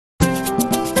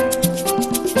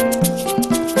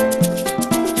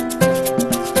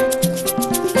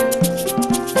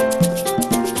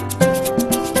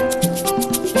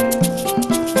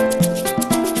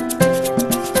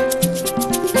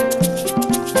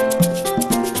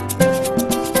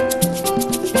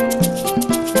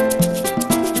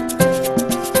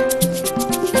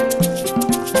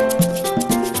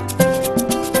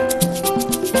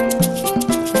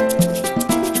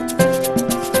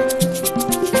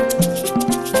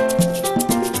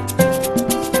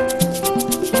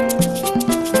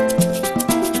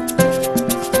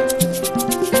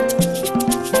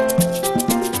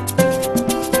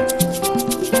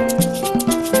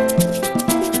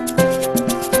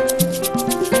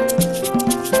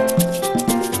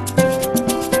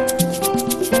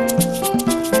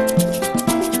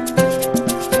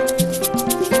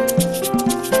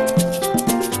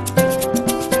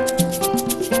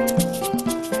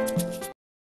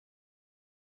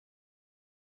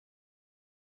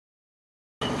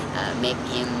make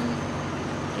him,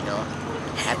 you know,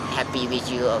 happy with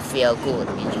you or feel good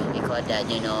with you, because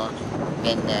you know,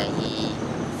 when he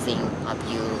think of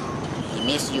you, he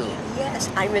miss you. Yes,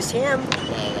 I miss him.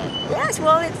 Yeah. Yes,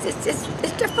 well,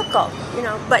 it's difficult, you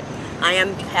know, but I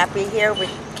am happy here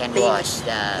with Can being, watch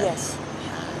the yes,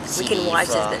 we CD can watch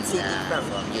from, the CD from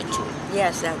YouTube.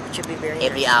 yes, that should be very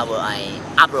Every nice. hour I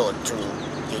upload to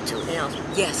YouTube.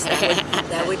 Yes,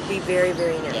 that would be very,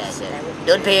 very nice. Yes, That would be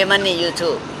don't very pay money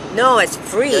YouTube. No, it's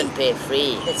free. Don't pay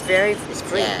free. It's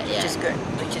free, Yeah, which is good.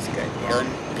 Which is good. Yeah.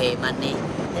 Don't pay money.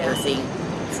 Yeah. Everything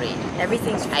free.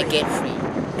 Everything's free. I get free.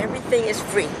 Everything is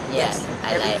free. Yeah, Yes,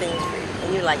 I like. everything is free, and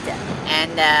you like that.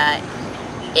 And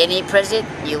any present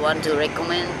you want to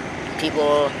recommend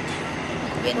people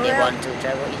when they Well, want to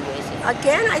travel in USA?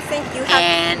 Again, I think you have.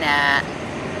 And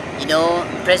you know,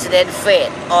 President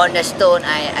Fate on the stone.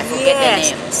 I forget the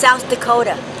Yes, name. South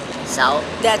Dakota. South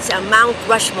That's Mount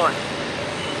Rushmore.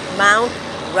 Mount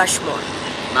Rushmore.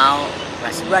 Mount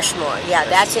Rushmore. Rushmore. Yeah,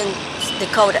 that's in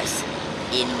Dakotas.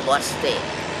 In what state?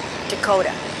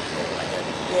 Dakota. Oh, I don't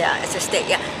know. Yeah, it's a state.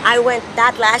 Yeah, I went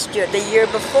that last year. The year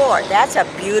before. That's a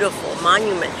beautiful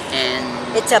monument. And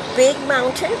It's a big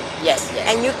mountain, yes.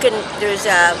 and you can. There's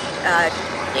a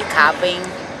The carving.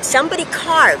 somebody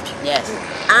carved. Yes.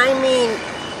 I mean,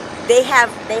 they have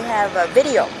a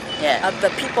video Yeah. of the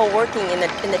people working in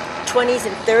the 20s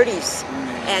and 30s,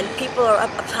 and people are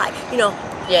up high. You know,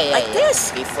 Yeah. like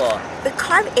this. Before. the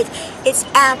carve. It's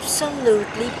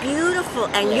absolutely beautiful,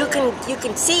 and Yeah, you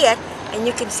can see it, and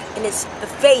you can and it's the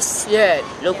face. Yeah.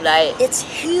 Look like. It's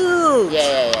huge.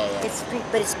 Yeah.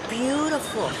 But it's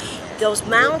beautiful. Those Good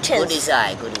mountains.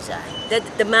 design. Good design.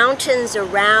 The mountains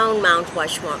around Mount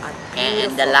Rushmore are beautiful.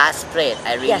 And the last place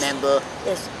I Yes. remember.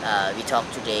 Yes. We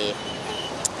talked today.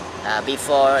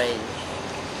 Before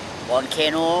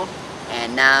volcano,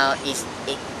 and now it's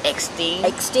extinct.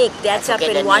 Extinct. That's I up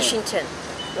forget the in name. Washington.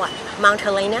 What? Mount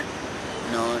Helena?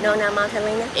 No. No, not Mount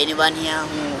Helena. Anyone here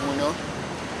who know?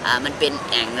 มันเป็น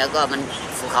แอ่งแล้วก็มัน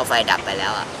ภูเขาไฟดับไปแล้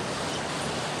วอ่ะ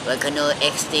volcano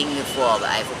extinct before but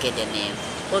I forget the name.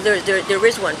 Well, there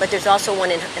is one, but there's also one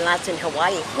in lots in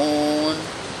Hawaii. Moon.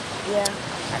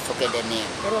 Yeah, I forget the name.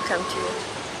 it'll come to you.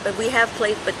 But we have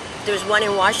place. But there's one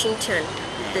in Washington,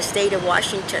 the state of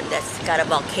Washington, that's got a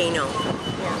volcano.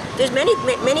 Yeah. There's many.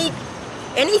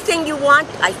 Anything you want,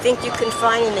 I think you can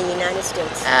find in the United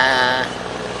States.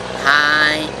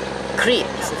 High creep.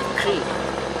 Is it creep?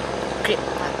 Creep.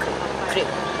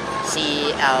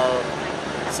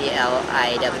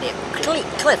 CLIW.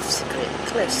 Cliffs. Creep.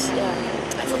 Cliffs.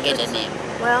 Yeah. I forget the name.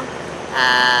 Well,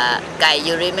 ไก่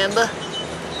you remember?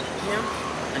 no.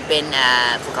 มันเป็น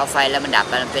ภูเขาไฟแล้วมันดับ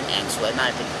ไปมันเป็นแอ่งสวยมาก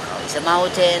เป็นภูเขา It's a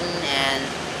mountain and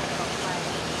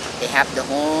they have the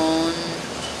horn.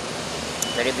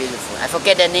 Very beautiful. I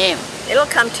forget the name.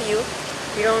 It'll come to you.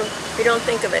 If you don't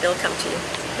think of it, it'll come to you.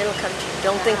 It'll come to you.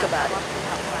 Don't think about it.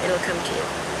 It'll come to you.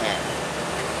 Yeah.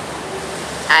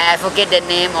 I forget the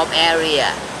name of area.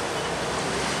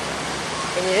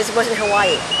 And this wasn't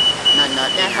Hawaii. Not in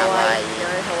Not Hawaii.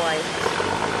 Not in Hawaii.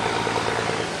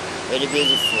 Very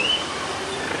beautiful.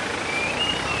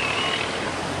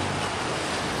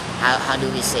 How do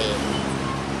we say?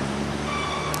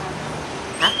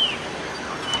 Huh?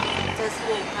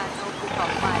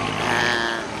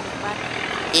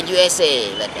 In USA,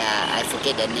 but I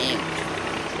forget the name.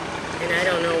 And I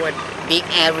don't know what. Big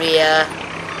area.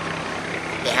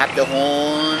 They have the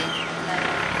horn.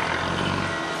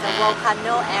 The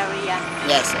volcano area.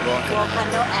 Yes, volcano.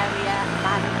 Volcano area,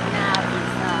 but now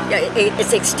is Yeah,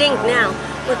 it's extinct now.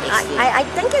 Look, Extinct.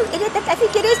 I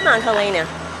think it is Mount Helena.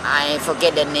 I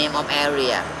forget the name of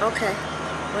area. Okay.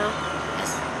 Well,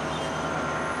 Yes.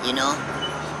 You know?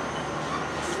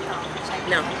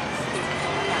 no.